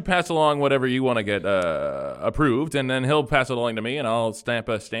 why don't you pass along whatever you want to get approved, and then he'll pass it along to me, and I'll stamp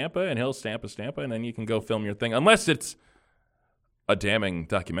a, and he'll stamp a, and then you can go film your thing, unless it's a damning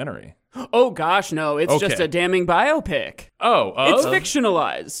documentary. Oh, gosh, no. It's just Okay. a damning biopic. Oh, It's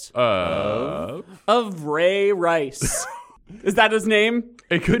fictionalized. Of Ray Rice. Is that his name?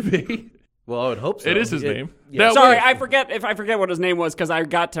 It could be. Well, I would hope so. It is his name. Yeah. Now, Sorry, wait. I forget what his name was because I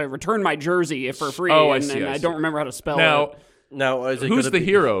got to return my jersey for free, Oh, I and, see, and I I see. don't remember how to spell Now, it. Now, is it who's gonna the be-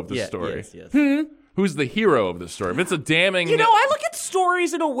 hero of the Yeah, story? Yes. Who's the hero of the story? If it's a damning... You know, I look at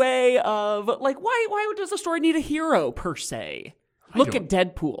stories in a way of like, why does a story need a hero per se? Look at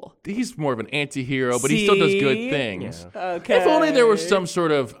Deadpool. he's more of an anti-hero, but he still does good See? things. Okay. If only there was some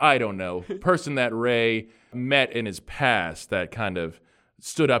sort of, I don't know, person that Ray met in his past that kind of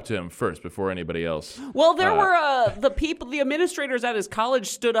stood up to him first before anybody else. Well, there were the administrators at his college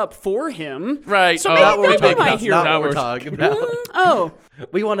stood up for him. Right. So Oh, maybe Not what they'll we're be talking my about. hero. Not Now what we're we're- talking about. Oh.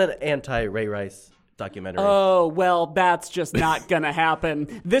 We want an anti-Ray Rice documentary. Oh, well, that's just not going to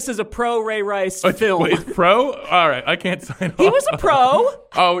happen. This is a pro Ray Rice film. Wait, pro? All right, I can't sign off. He was a pro.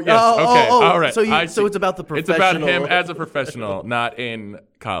 Oh, yes, Oh, okay, oh, all right. so I so see. it's about the It's about him professional- as a professional, not in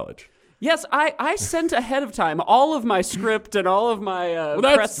college. Yes, I sent ahead of time all of my script and all of my Well,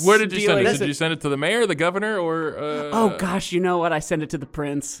 press where did you send it? dealings. Did you send it to the mayor, the governor, or... Oh, gosh, you know what? I sent it to the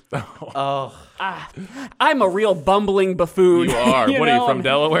prince. Oh, I'm a real bumbling buffoon. You are. What are you, know? from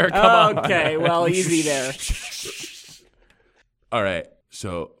Delaware? Come on. Okay, well, easy there. All right,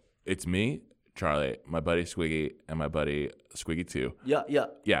 so it's me, Charlie, my buddy Squiggy, and my buddy Squiggy 2. yeah.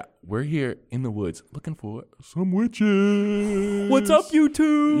 Yeah, we're here in the woods looking for some witches. What's up,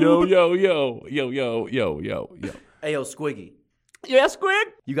 YouTube? Yo, yo, yo, yo, yo, yo, yo, yo. Hey, yo, Squiggy, Yes, Squig?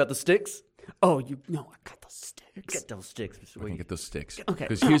 you got the sticks? Oh, I got the sticks. Get those sticks, Mr. We can Squiggy. get those sticks. Okay.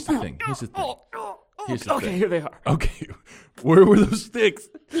 Because here's the thing. Here's the Okay, thing. here they are. Okay. Where were those sticks?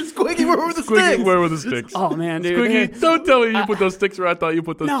 Squiggy, where were the Squiggy, sticks? where were the sticks? Oh, man, dude. Squiggy, don't tell me you put those sticks where I thought you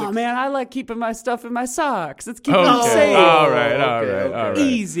put those No, sticks. man, I like keeping my stuff in my socks. It's keeping Okay. me safe. All right. okay. All right.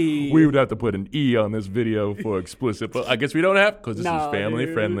 Easy. We would have to put an E on this video for explicit, but I guess we don't have because this No, is family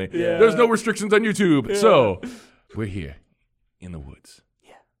dude. friendly. Yeah. There's no restrictions on YouTube. So we're here in the woods.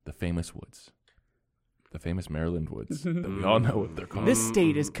 Yeah. The famous woods. The famous Maryland woods. That we all know what they're called. This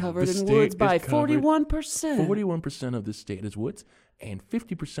state is covered The in state woods is by covered- 41%. 41% of this state is woods, and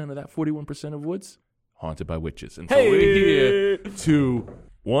 50% of that 41% of woods haunted by witches. And so Hey. we're here to,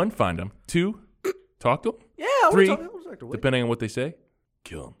 1, find them, 2, talk to them, Yeah, 3, we'll talk to Witch. depending on what they say,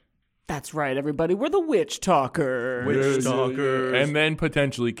 kill them. That's right, everybody. We're the witch talkers. Witch stalkers. And then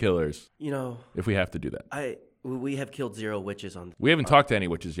potentially killers, You know, if we have to do that. we have killed 0 witches on We haven't talked to any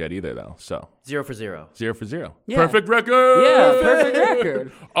witches yet either, though. So 0 for 0. 0 for 0. Yeah. Perfect record. Yeah, perfect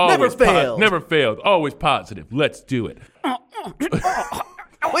record. Always Never failed. Never failed. Always positive. Let's do it.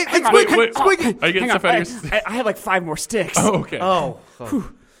 Wait, Wait. Squiggy. Are you getting Hang stuff on, out of your? I have like 5 more sticks. Oh, okay. Oh,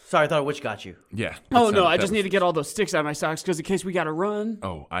 sorry, I thought a witch got you. Yeah. Oh, that no, sounded- I that just was- need to get all those sticks out of my socks because in case we got to run.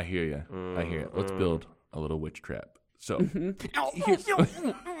 Oh, I hear you. I hear you. Let's build a little witch trap. So, here's-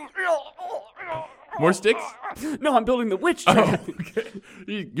 more sticks? No, I'm building the witch trap. Oh,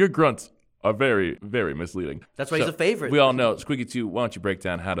 okay. Your grunts are very, very misleading. That's why he's a favorite. We all know. Squiggy 2, why don't you break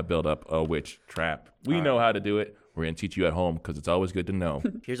down how to build up a witch trap? We know how to do it. We're going to teach you at home because it's always good to know.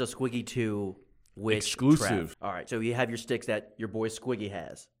 Here's a Squiggy 2 witch Exclusive. trap. All right, so you have your sticks that your boy Squiggy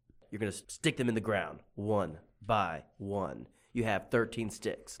has. You're going to stick them in the ground, 1 by 1. You have 13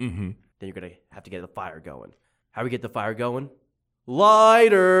 sticks. Mm-hmm. Then you're going to have to get the fire going. How do we get the fire going?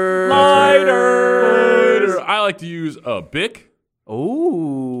 Lighter. Lighter. I like to use a Bic.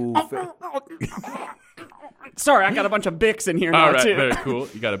 Ooh. Sorry, I got a bunch of Bics in here now, All right, too. very cool.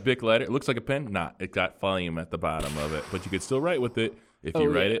 You got a Bic lighter. It looks like a pen. Nah, it got volume at the bottom of it, but you could still write with it if you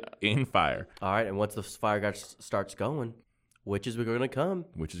write it in fire. All right, and once the fire starts going, witches are going to come.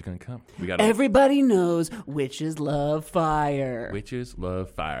 Which is going to come. We got Everybody knows witches love fire. Witches love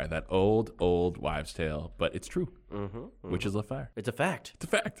fire. That old wives' tale, but it's true. Witches love fire. It's a fact. It's a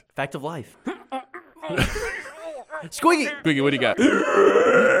fact. Fact of life. Squiggy. Biggie, what do you got?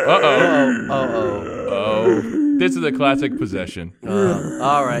 Uh-oh. Oh, this is a classic possession.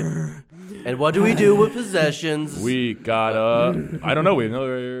 All right. And what do we do with possessions? We got I don't know. We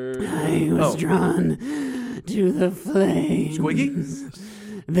know. I was drawn to the flame.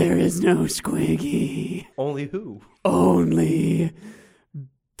 Squiggy? There is no Squiggy. Only who? Only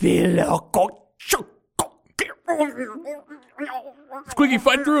Bill. Squiggy,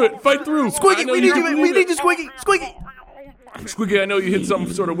 fight through it. Fight through. Squiggy, we need you, Squiggy. Squiggy. Squiggy, I know you hid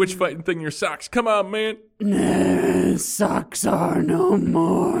some sort of witch fighting thing in your socks. Come on, man. Socks are no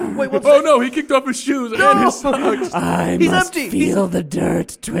more. Wait, what's Oh no, he kicked off his shoes and his socks. I He's must empty. feel the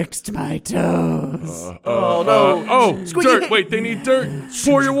dirt twixt my toes. Oh, no. Oh, dirt. Wait, they need dirt.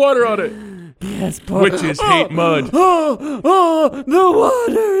 Pour your water on it. Yes, poor. Witches hate mud. Oh, the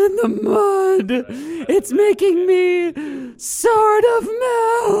water in the mud. It's making me sort of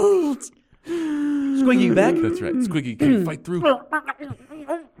melt. Squiggy, you back? That's right. Squiggy, can you fight through?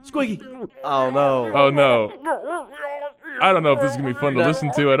 Squiggy. Oh, no. Oh no. I don't know if this is going to be fun to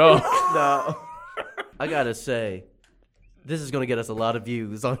listen to at all. No. I gotta say, this is gonna get us a lot of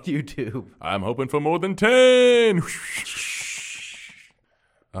views on YouTube. I'm hoping for more than 10.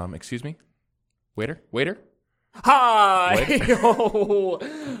 Excuse me? Waiter? Hi.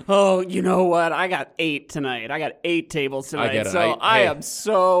 Oh, you know what? I got 8 tonight. I got 8 tables tonight. get it. So I Hey. am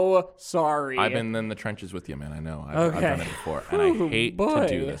so sorry. I've been in the trenches with you, man. I know. I've Okay. done it before. And I Ooh, hate boy. to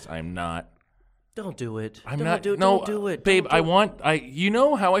do this. I'm not. Don't do it. I'm don't not. Do it. No, Don't do it. babe, Don't do it. you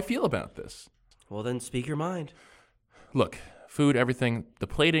know how I feel about this. Well, then speak your mind. Look, food, everything, the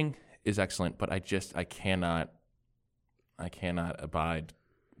plating is excellent, but I cannot abide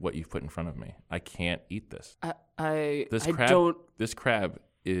what you've put in front of me. I can't eat this. I Crab, don't. This crab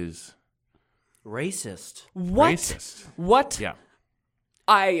is Racist. What? racist. What? Yeah.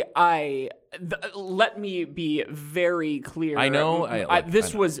 Let me be very clear. I know, This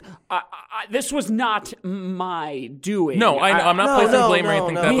I know. was this was not my doing. No, I know. I'm not No, placing no, blame or no,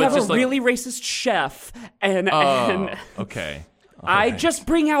 anything no. like that, We but have just a like, really racist chef, and okay. I Okay. just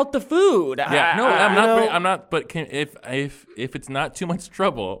bring out the food. Yeah, no, I'm not. know- I'm not. But if it's not too much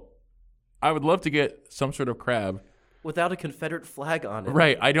trouble, I would love to get some sort of crab. Without a Confederate flag on it.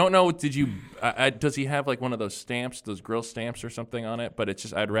 Right. I don't know. Did you? Does he have like one of those stamps, those grill stamps or something on it? But it's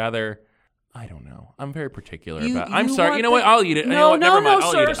just. I'd rather. I don't know. I'm very particular You- about. I'm you sorry. want You know what? the- I'll eat it. You No, know what? Never no, mind. no,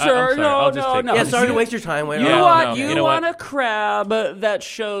 I'll sir, eat it. sir. I'm sorry. No, I'll just no, take no. it. Yeah, sorry to waste your time. You Yeah, want no, you you know want what? a crab that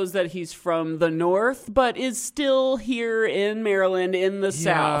shows that he's from the north, but is still here in Maryland in the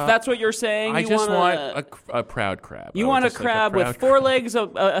south. That's what you're saying. I You just wanna- want a proud crab. You I would want a just like crab proud with 4 crab. legs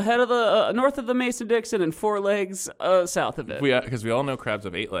ahead of the north of the Mason-Dixon and 4 legs south of it. Because we all know crabs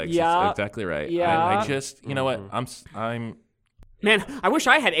have 8 legs. Yeah. That's exactly right. Yeah. I just, you know what? I'm. Man, I wish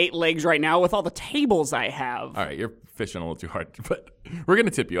I had 8 legs right now with all the tables I have. All right, you're fishing a little too hard, but we're gonna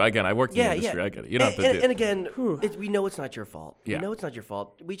tip you. Again, I worked in Yeah, the industry. yeah. I get it. You don't have to do. And again, we know it's not your fault. Yeah. We know it's not your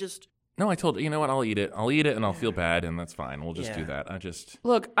fault. We just. No, I told you. You know what? I'll eat it. and I'll feel bad, and that's fine. We'll just do Yeah. that.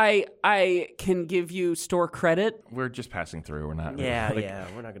 Look, I can give you store credit. We're just passing through. We're not. Yeah, like, yeah.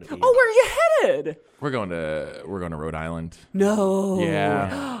 We're not gonna be. Oh, where are you headed? We're going to Rhode Island. No.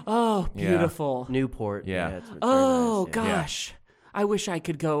 Yeah. Oh, Yeah. beautiful. Newport. Yeah. It's very Oh, nice, yeah. gosh. I wish I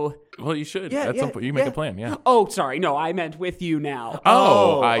could go. Well, you should. Yeah, At yeah, some point, you make yeah. a plan. Yeah. Oh, sorry. No, I meant with you now.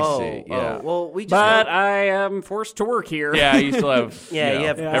 Oh, I see. Yeah. Well, we just. But know- I am forced to work here. Yeah, you still have. Yeah, you know, you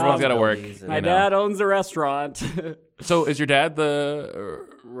have everyone's got to work. responsibilities and- My you know. dad owns a restaurant. So, is your dad the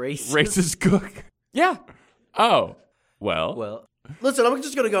racist cook? Yeah. Oh, well. Well, listen, I'm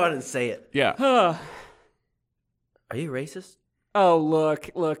just gonna go out and say it. Yeah. Are you racist? Oh, look,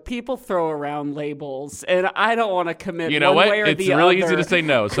 people throw around labels, and I don't want to commit You know one what? way or It's the really other. easy to say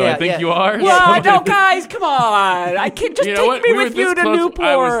no. So Yeah, I think yeah. you are. Well, no, guys, come on. I can't just You know take what? me We were with you this to close. Newport.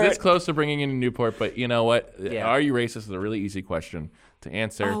 I was this close to bringing you to Newport, but you know what? Yeah. Are you racist is a really easy question to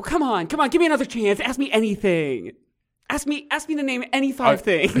answer. Oh, come on. Give me another chance. Ask me anything. Ask me to name any 5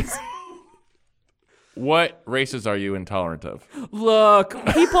 things. What races are you intolerant of? Look,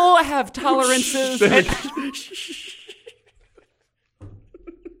 people have tolerances. and-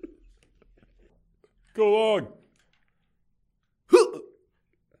 Go on.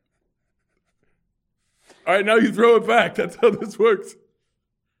 All right, now you throw it back. That's how this works.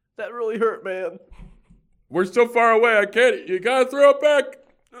 That really hurt, man. We're so far away. I can't. You gotta throw it back.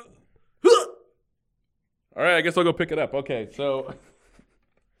 All right, I guess I'll go pick it up. Okay, so.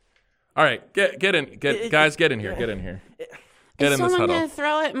 All right, get in, guys, get in here, get in here, get in this huddle.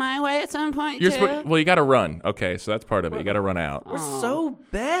 throw it my way at some point Well, you got to run. Okay, so that's part of it. You got to run out. We're so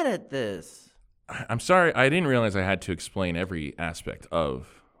bad at this. I'm sorry, I didn't realize I had to explain every aspect of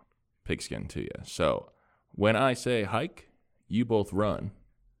pigskin to you. So when I say hike, you both run,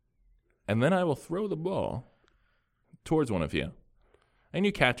 and then I will throw the ball towards one of you, and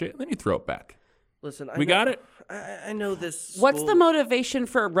you catch it, and then you throw it back. Listen, We got it? I know this. What's the school- motivation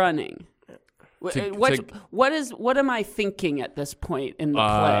for running? What am I thinking at this point in the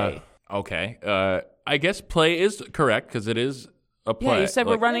play? Okay. I guess play is correct because it is a play. Yeah, you said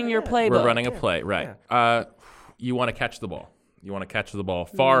we're running your playbook. We're running a play, right? You want to catch the ball. You want to catch the ball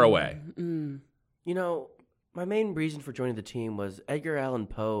far away. You know, My main reason for joining the team was Edgar Allan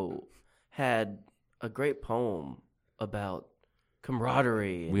Poe had a great poem about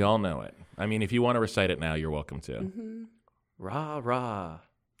camaraderie. We all know it. I mean, if you want to recite it now, you're welcome to. Mm-hmm. Rah, rah,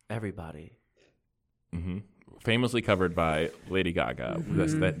 everybody. Mm-hmm. Famously covered by Lady Gaga. Mm-hmm.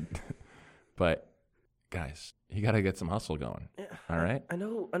 That's that. But, guys, you got to get some hustle going. All right? I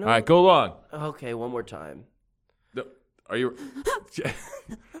know. All right, go along. Okay, one more time. No, are you...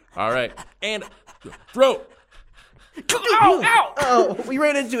 All right. And throw. Ow, ow! Oh, we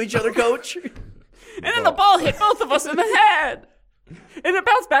ran into each other, Coach. And then the ball hit both of us in the head. And it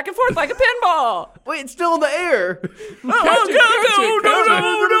bounced back and forth like a pinball. Wait, it's still in the air. Catch it, catch it.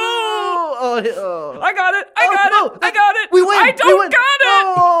 Oh, I got it. I got it. We win. I don't got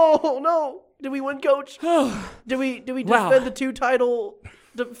it. Oh no! Did we win, Coach? Did we Wow. defend the 2-title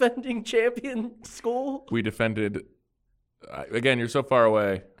defending champion school? We defended... again, you're so far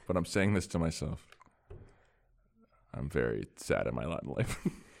away, but I'm saying this to myself. I'm very sad in my Latin life.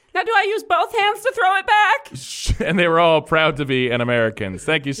 Now, do I use both hands to throw it back? And they were all proud to be an Americans.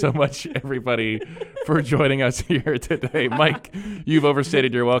 Thank you so much, everybody, for joining us here today. Mike, you've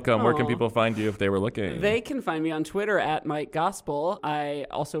overstated your welcome. Where can people find you if they were looking? They can find me on Twitter at Mike Gospel. I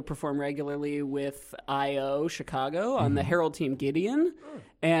also perform regularly with I.O. Chicago on the Herald Team Gideon.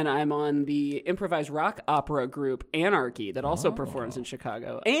 And I'm on the improvised rock opera group Anarchy that also performs in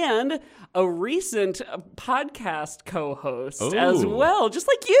Chicago. And a recent podcast co-host as well, just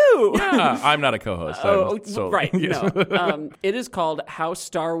like you. Yeah, I'm not a co-host. Right. Yes. No. It is called How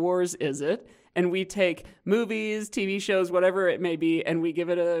Star Wars Is It? And we take movies, TV shows, whatever it may be, and we give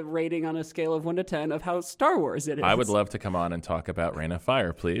it a rating on a scale of 1 to 10 of how Star Wars it is. I would love to come on and talk about Reign of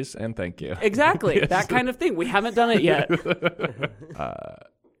Fire, please, and thank you. Exactly. Yes. That kind of thing. We haven't done it yet.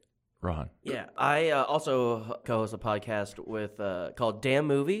 Ron. Yeah, I also co-host a podcast with called Damn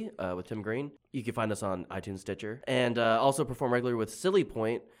Movie with Tim Green. You can find us on iTunes, Stitcher, and also perform regularly with Silly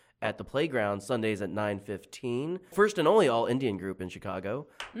Point at the Playground Sundays at 9:15. First and only all-Indian group in Chicago.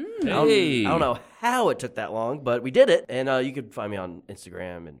 Hey. I don't know how it took that long, but we did it. And you can find me on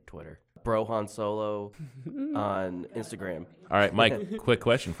Instagram and Twitter. Bro Han Solo on Instagram. All right, Mike, quick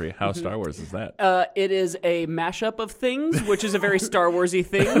question for you. How Star Wars is that? It is a mashup of things, which is a very Star Wars-y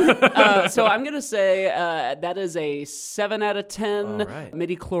thing. So I'm going to say that is a 7 out of 10 All right.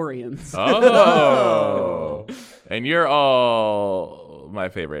 midi-chlorians. Oh. And you're all my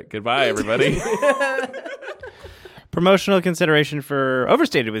favorite. Goodbye, everybody. Promotional consideration for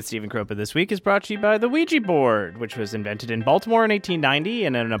Overstated with Stephen Kropa this week is brought to you by the Ouija board, which was invented in Baltimore in 1890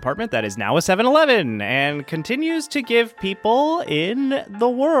 in an apartment that is now a 7-Eleven and continues to give people in the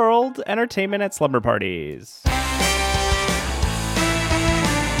world entertainment at slumber parties.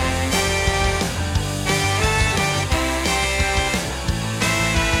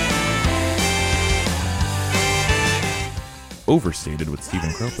 Overstated with Stephen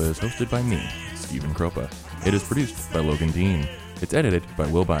Kropa is hosted by me, Stephen Kropa. It is produced by Logan Dean. It's edited by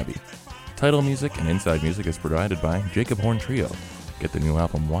Will Bybee. Title music and inside music is provided by Jacob Horn Trio. Get the new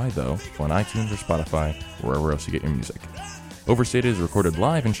album Why Though on iTunes or Spotify or wherever else you get your music. Overstated is recorded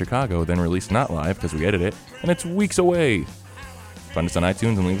live in Chicago, then released not live because we edit it, and it's weeks away. Find us on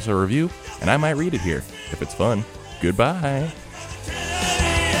iTunes and leave us a review, and I might read it here if it's fun. Goodbye.